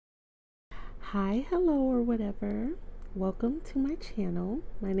Hi, hello, or whatever. Welcome to my channel.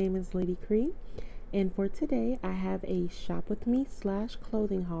 My name is Lady Kree, and for today I have a shop with me /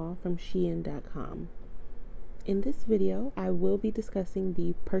 clothing haul from Shein.com. In this video, I will be discussing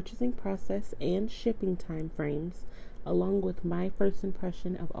the purchasing process and shipping time frames, along with my first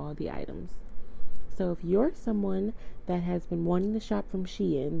impression of all the items. So if you're someone that has been wanting to shop from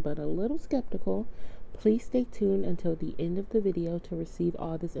Shein but a little skeptical, please stay tuned until the end of the video to receive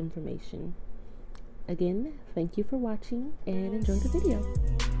all this information. Again, thank you for watching and enjoy the video.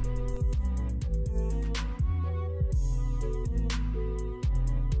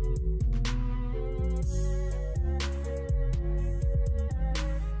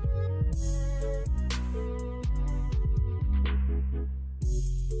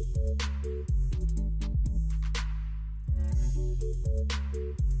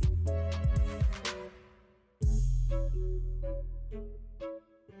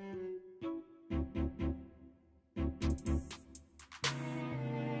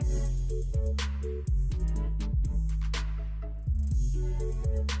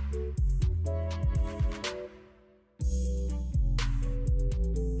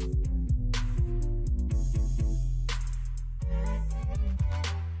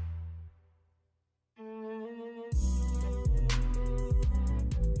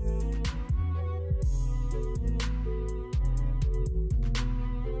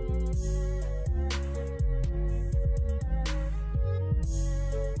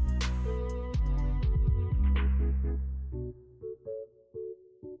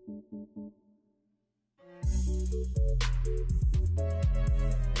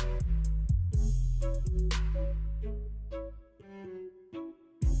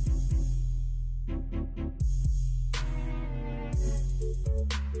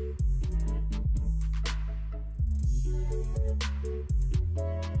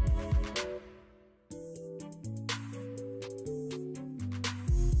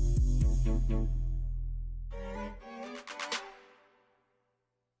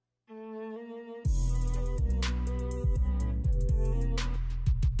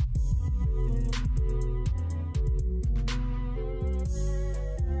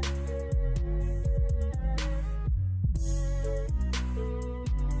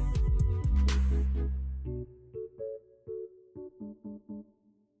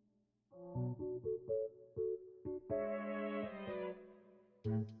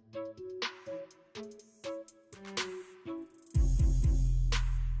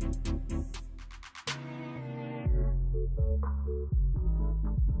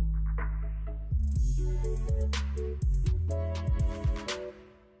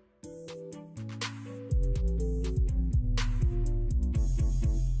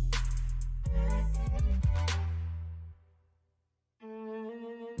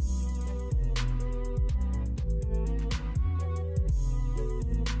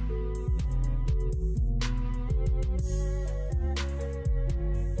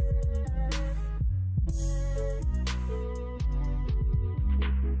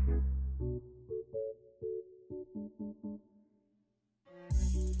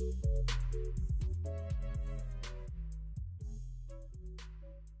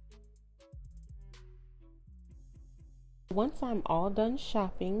 Once I'm all done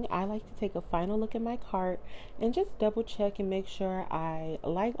shopping, I like to take a final look at my cart and just double check and make sure I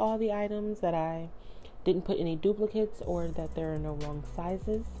like all the items, that I didn't put any duplicates, or that there are no wrong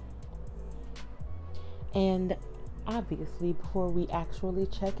sizes. And obviously, before we actually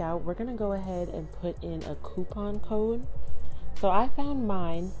check out, we're gonna go ahead and put in a coupon code. So I found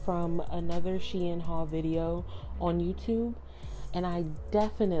mine from another Shein haul video on YouTube, and I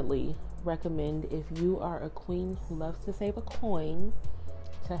definitely recommend, if you are a queen who loves to save a coin,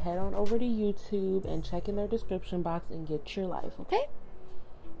 to head on over to YouTube and check in their description box and get your life, okay?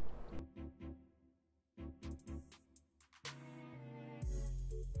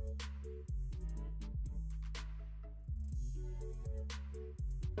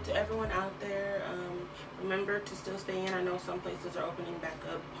 To everyone out there, remember to still stay in. I know some places are opening back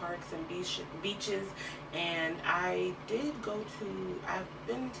up, parks and beaches, and I've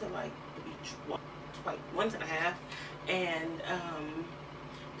been to like the beach once and a half, and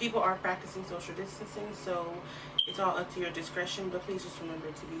people are practicing social distancing, so it's all up to your discretion, but please just remember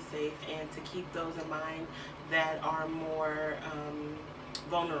to be safe and to keep those in mind that are more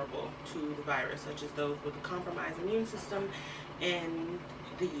vulnerable to the virus, such as those with a compromised immune system and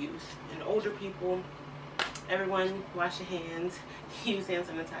the youth and older people. Everyone, wash your hands, use hand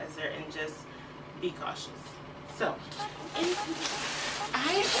sanitizer, and just be cautious. So,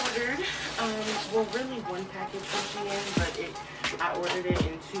 I ordered, well, really one package from Shein, but I ordered it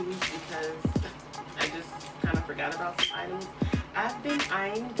in twos because forgot about some items. I've been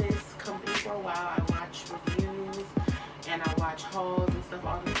eyeing this company for a while. I watch reviews and I watch hauls and stuff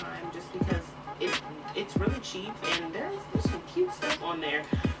all the time just because it's really cheap and there's some cute stuff on there.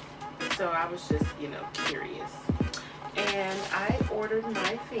 So I was just, you know, curious. And I ordered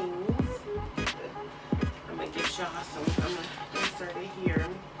my things. I'm gonna get y'all some. I'm gonna insert it here.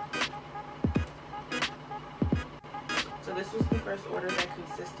 So this was the first order that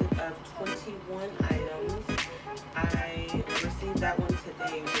consisted of 21 items. I received that one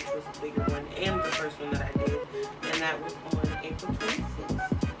today, which was the bigger one, and the first one that I did, and that was on April 26th.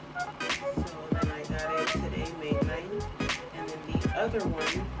 So then I got it today, May 9th, and then the other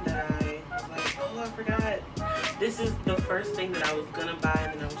one that I was like, oh, I forgot. This is the first thing that I was gonna buy,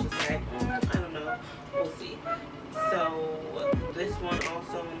 and then I was just like, I don't know, we'll see. So this one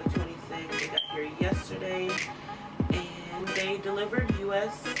also on the 26th, it got here yesterday, and they delivered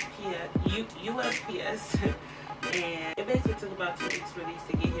USPS, and it basically took about 2 weeks for these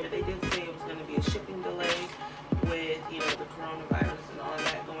to get here. They did say it was going to be a shipping delay with, you know, the coronavirus and all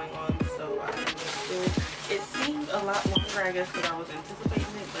that going on, so I understood. It seemed a lot longer, I guess, because I was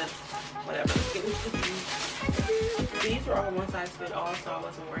anticipating it, but whatever. Let's get into these. These were all one size fit all, so I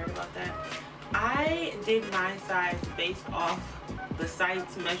wasn't worried about that. I did my size based off the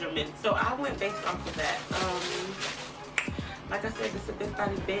site's measurement, so I went based off of that. Like I said, it's a big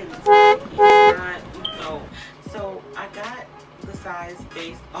body bend. It's not, no. So I got the size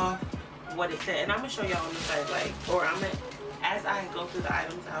based off what it said, and I'm gonna show y'all on the side, like, or I'm gonna, as I go through the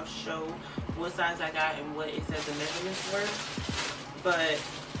items, I'll show what size I got and what it said the measurements were. But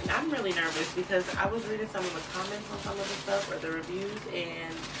I'm really nervous because I was reading some of the comments on some of the stuff or the reviews,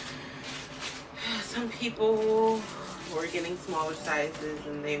 and some people were getting smaller sizes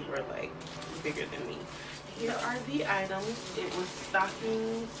and they were like bigger than me. Here are the items. It was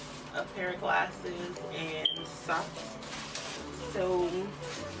stockings, a pair of glasses, and socks. So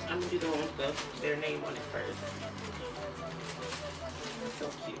I'm gonna do the one with their name on it first. It's so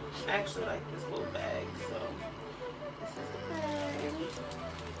cute. I actually like this little bag. So this is the bag.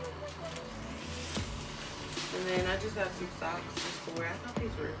 And then I just got some socks just to wear. I thought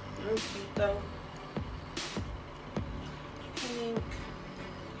these were real cute though. Pink,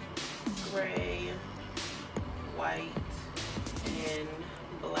 gray, white, and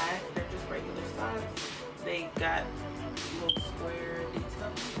black. They're just regular socks. They got little square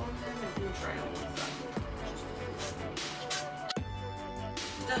details on them and do try on one side.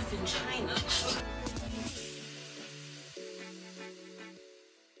 Stuff in China.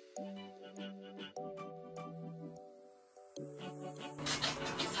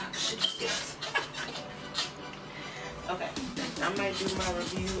 Okay, I might do my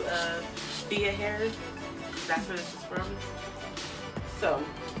review of Via Hair. That's where this is from. So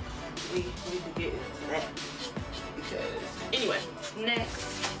we need to get into that because anyway, next,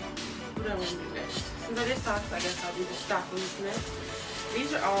 what do I want to do next? Since I did socks, I guess I'll do the stockings next.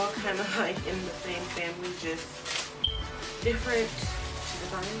 These are all kind of like in the same family, just different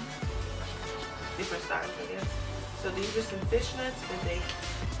designs, different styles, I guess. So these are some fishnets, and they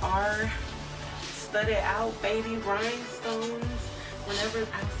are studded out baby rhinestones. Whenever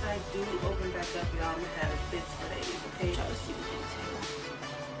outside do open back up, y'all, I'm gonna have fits for days, okay? Try to see the detail.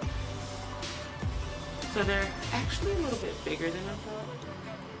 So they're actually a little bit bigger than I thought.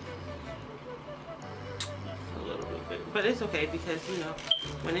 A little bit bigger, but it's okay because, you know,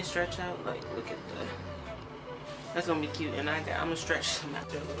 when they stretch out, like, look at the, that's gonna be cute. And I'm gonna stretch them out.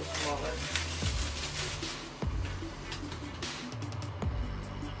 They're a little smaller.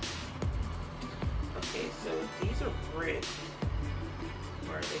 Okay, so these are brick.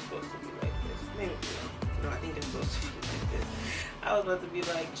 Or are they supposed to be like this? Maybe no, I think they're supposed to be like this. I was about to be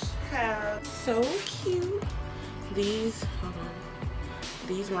like, child, so cute. These, hold on.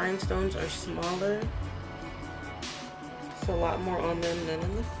 These rhinestones are smaller. It's a lot more on them than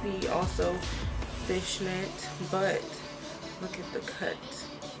on the feet. Also fishnet, but look at the cut.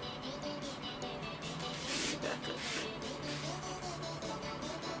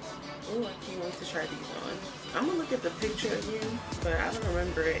 Oh, I can't wait to try these on. I'm gonna look at the picture again, but I don't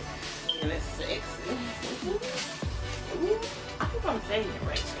remember it. And it's sexy. Ooh, I hope I'm saying it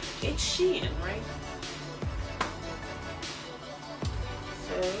right. It's Shein, right?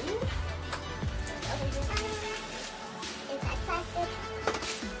 So, inside plastic.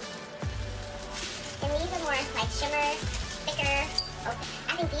 And these are more like shimmer, thicker. Okay,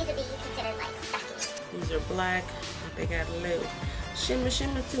 I think these would be considered like stockings. These are black. They got a little shimmer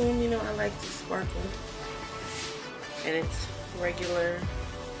to them. You know, I like to sparkle. And it's regular.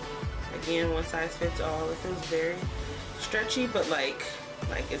 Again, one size fits all. It feels very stretchy, but like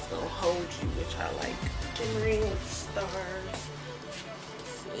like it's gonna hold you, which I like. Shimmering with stars. Let's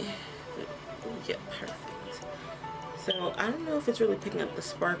see. Yeah, perfect. So I don't know if it's really picking up the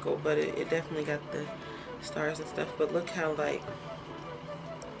sparkle, but it definitely got the stars and stuff. But look how like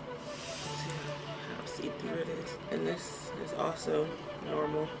how see-through it is. And this is also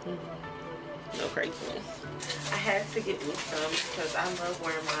normal. No craziness. I had to get me some because I love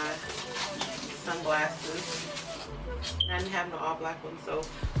wearing my sunglasses. And I didn't have no all black ones, so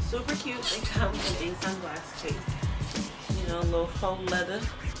super cute. They come in a sunglass case. You know, a little faux leather.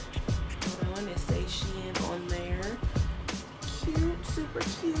 Hold on, it says Shein on there. Cute, super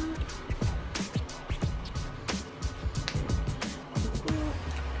cute.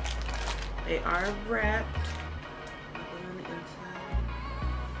 They are wrapped. On the inside.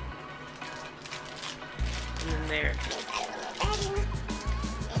 And then there. And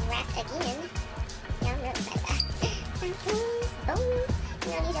wrapped again. Yeah, I'm really excited about that. Oh,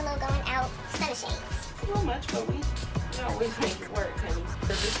 you know, these are little going out stunner shades. It's a little much, but we always make it work, honey. So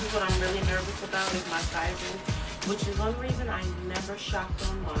this is what I'm really nervous about is my sizing, which is one reason I never shopped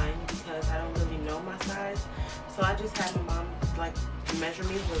online because I don't really know my size. So I just had my mom like measure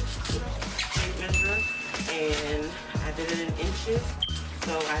me with a tape measure, and I did it in inches.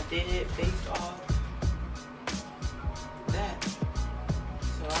 So I did it based off that.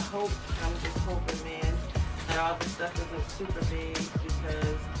 So I'm just hoping, man, that all this stuff isn't super big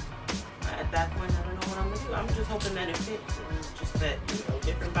because at that point I don't know what I'm gonna do. I'm just hoping that it fits and just that, you know,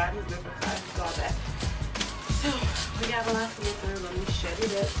 different bodies, different sizes, all that. So we got a lot to look through. Let me shut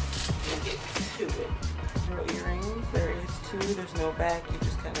it up and get to it. Little earrings. There is two. There's no back. You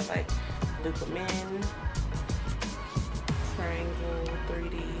just kind of like loop them in. Triangle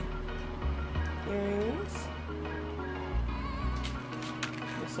 3D earrings.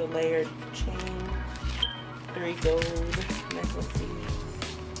 It's a layered chain. 3 gold necklaces.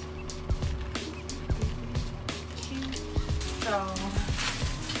 Cute. So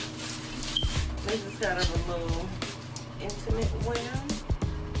this is kind of a little intimate wear.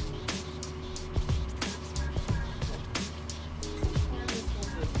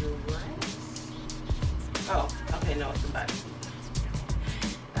 Oh, okay, no, it's a bodysuit.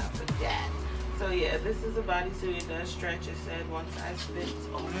 I forgot. So yeah, this is a bodysuit. It does stretch. It said one size fits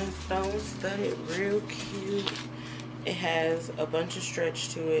all. Stone studded, real cute. It has a bunch of stretch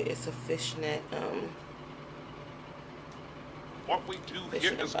to it. It's a fishnet. What we do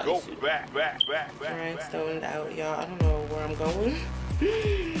here is go back. Rhinestoned out, y'all. I don't know where I'm going,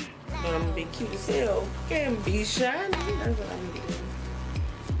 but I'm gonna be cute as hell. Can be shiny. That's what I'm doing.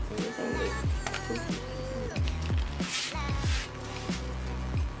 It's only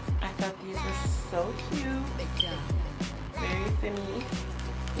I thought these were so cute. Very thinny,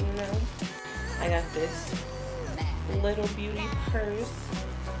 you know. I got this little beauty purse.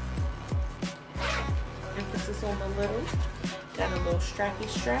 Emphasis on the little. Got a little strappy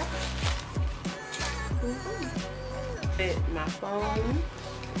strap. Fit my phone.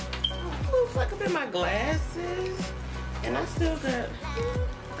 Looks like I fit my glasses. And I still got,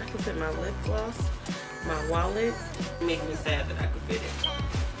 I can fit my lip gloss, my wallet. Make me sad that I could fit it.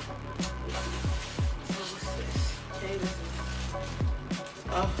 So what's this?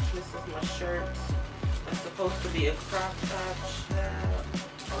 Okay, this is my shirt. That's supposed to be a crop top shell.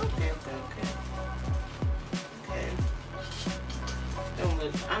 Okay.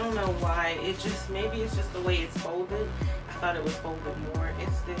 I don't know why. It just, maybe it's just the way it's folded. I thought it was folded more. It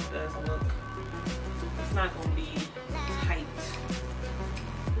still does look, it's not going to be tight.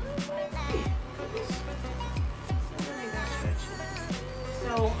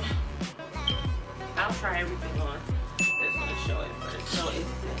 So, I'll try everything on. Just going to show it first. So it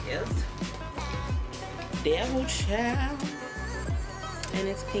says, Devil Child. And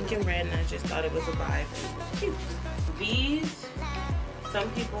it's pink and red, and I just thought it was a vibe. It was cute. These, some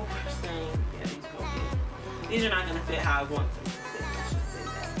people are saying, yeah, these are not going to fit how I want them to fit. Let's just say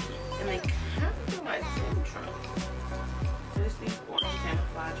that. And they kind of feel like slim trunks. There's these orange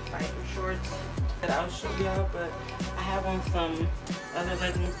camouflage fiber shorts that I'll show y'all, but I have on some other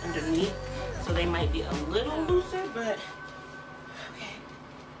leggings underneath, so they might be a little looser, but okay.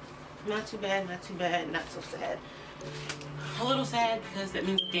 Not too bad, not too bad, not so sad. A little sad because that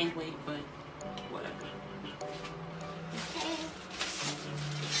means I gained weight, but whatever. Okay.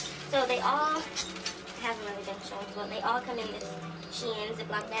 So they all have really been shown, but they all come in this Shein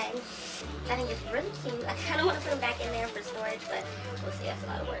Ziploc bag. I think it's really cute. I kind of want to put them back in there for storage, but we'll see. That's a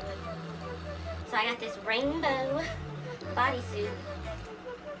lot of work. So I got this rainbow bodysuit.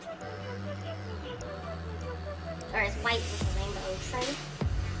 Or it's white with a rainbow trim.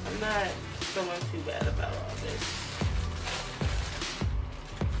 I'm not feeling too bad about all this.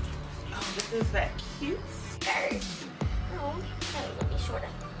 this is that cute skirt. Oh, that was gonna be shorter.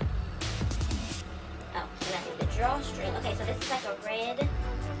 Oh, and that is the drawstring. Okay, so this is like a red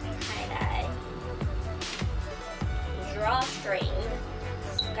tie-dye drawstring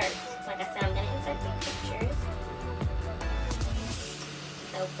skirt. Like I said, I'm gonna insert the pictures.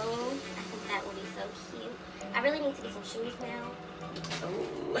 So boom, I think that will be so cute. I really need to get some shoes now.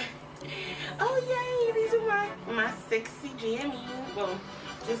 Oh yay, these are my sexy jammies. Well,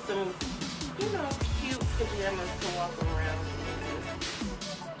 just some, you know, cute pajamas to walk around in.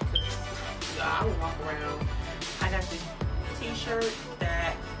 I will walk around. I got this t-shirt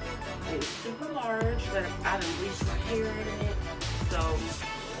that is super large, that I done bleached my hair in it. So, I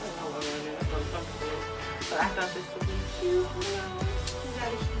don't know, it's uncomfortable. But I thought this would be cute, you know. You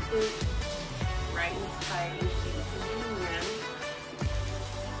gotta keep it right and tight and keep it moving.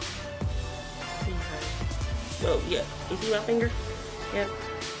 So yeah, you see my finger? Yep,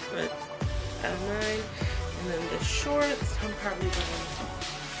 but I don't mind. And then the shorts, I'm probably gonna,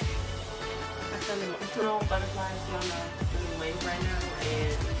 I sent them little butterflies on the wave right now,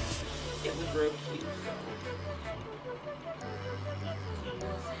 and it was real cute.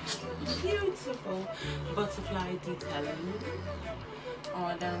 So beautiful butterfly detailing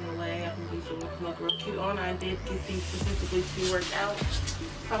all down the way. I think these will look real cute on. I did get these specifically to work out.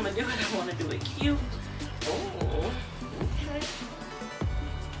 If I'm gonna do it, I want to do it cute. Oh, okay.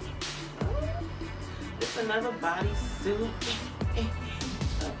 It's another bodysuit.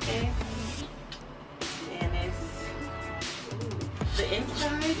 Okay. And it's, the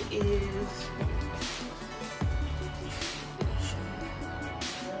inside is,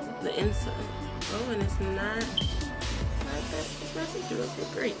 the inside, oh, and it's not that, it's not see-through. Okay,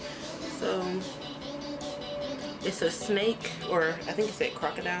 great. So, it's a snake, or I think it's a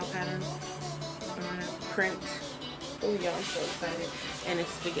crocodile pattern. Print. Oh yeah, I'm so excited. And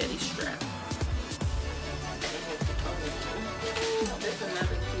it's spaghetti strap. There's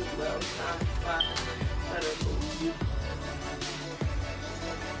another cute little butter booty.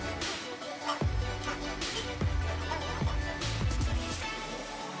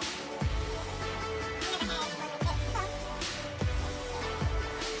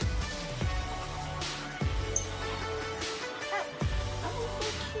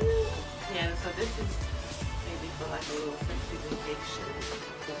 Yeah, so this is like a little sexy vacation.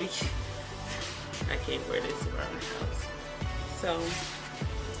 I can't wear this around the house. So,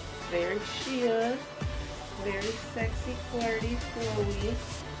 very sheer, very sexy, flirty, flowy.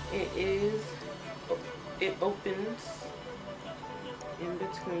 It opens in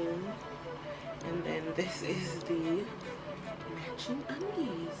between. And then this is the matching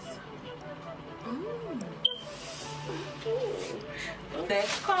undies.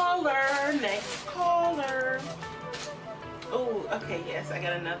 Next caller. Oh, okay, yes, I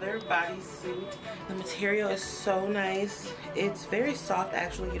got another bodysuit. The material is so nice. It's very soft,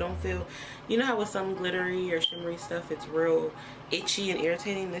 actually. You don't feel, you know how with some glittery or shimmery stuff, it's real itchy and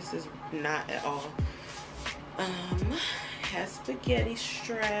irritating. This is not at all. Has spaghetti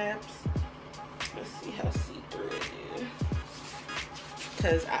straps. Let's see how see-through it is.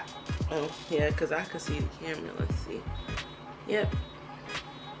 Cause cause I could see the camera. Let's see. Yep.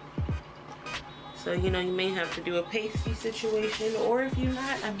 So, you know, you may have to do a pasty situation, or if you're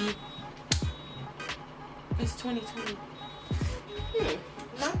not, I mean, it's 2020.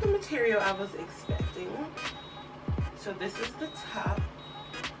 Not the material I was expecting. So this is the top.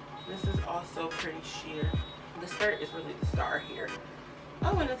 This is also pretty sheer. The skirt is really the star here.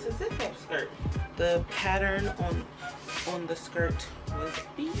 Oh, and it's a zip-up skirt. The pattern on the skirt was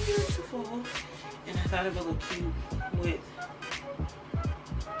beautiful, and I thought it would look cute with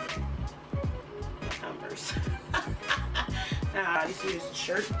Converse. Nah, this is a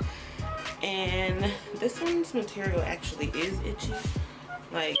shirt, and this one's material actually is itchy.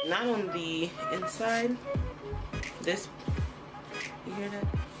 Like, not on the inside. This, you hear that?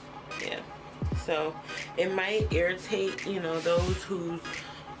 Yeah. So it might irritate, you know, those whose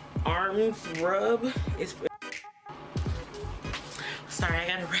arms rub. It's sorry, I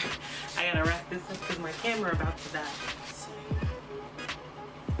gotta wrap this up because my camera about to die. So,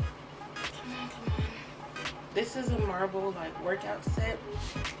 come on. This is a marble like workout set.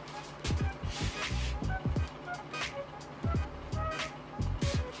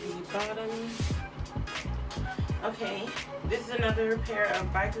 The bottoms. Okay, this is another pair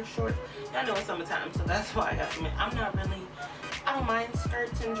of biker shorts. I know it's summertime, so that's why I got them. I don't mind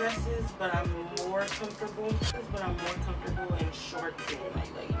skirts and dresses, but I'm more comfortable in shorts and like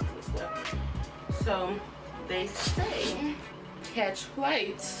leggings and stuff. So they say, catch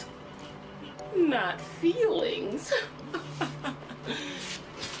flights, not feelings.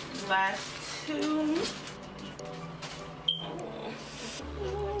 Last too.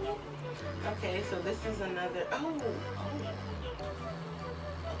 Okay, so this is another,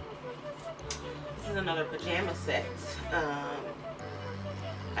 this is another pajama set.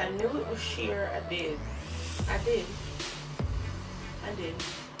 I knew it was sheer. I did.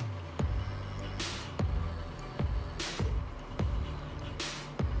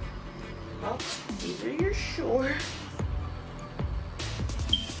 Well, these are your shorts.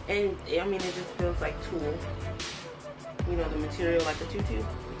 And I mean, it just feels like tulle. You know, the material like a tutu.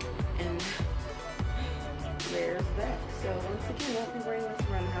 And there's that. So once again, let me bring this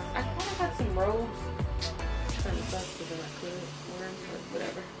around the house. I thought I had some robes. Kind of sucks because I could wear them, but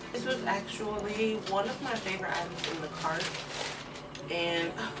whatever. This was actually one of my favorite items in the cart.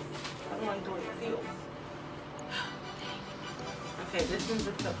 And I don't like the way it feels. Okay, this one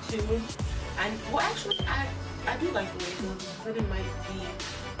zips up too. And well, actually, I do like the way it feels, but it might be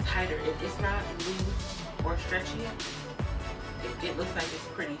tighter. It's not loose or stretchy. It looks like it's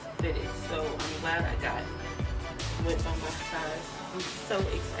pretty fitted, so I'm glad I went by my size. I'm so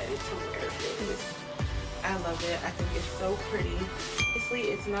excited to wear this. I love it. I think it's so pretty.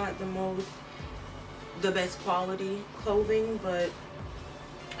 Obviously, it's not the best quality clothing, but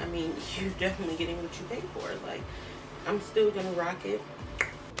I mean, you're definitely getting what you pay for. Like, I'm still gonna rock it.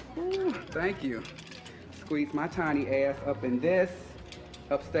 Ooh, thank you. Squeeze my tiny ass up in this.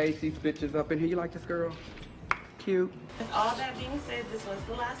 Upstage these bitches up in here. You like this, girl? Cute. With all that being said, this was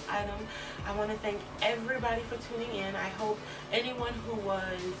the last item. I want to thank everybody for tuning in. I hope anyone who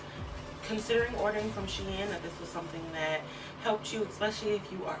was considering ordering from Shein, that this was something that helped you, especially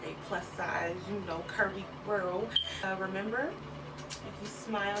if you are a plus size, you know, curvy girl. Remember, if you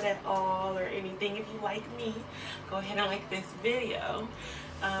smiled at all or anything, if you like me, go ahead and like this video.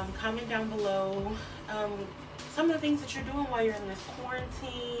 Comment down below some of the things that you're doing while you're in this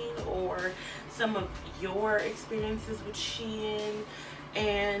quarantine, or some of your experiences with Shein.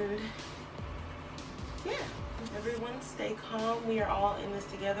 And yeah, everyone stay calm. We are all in this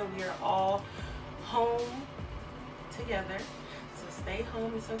together. We are all home together. So stay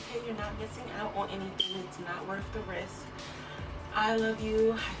home. It's okay. You're not missing out on anything. It's not worth the risk. I love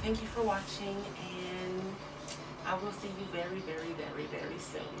you. I thank you for watching, and I will see you very, very, very, very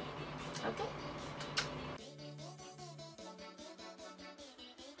soon. Okay?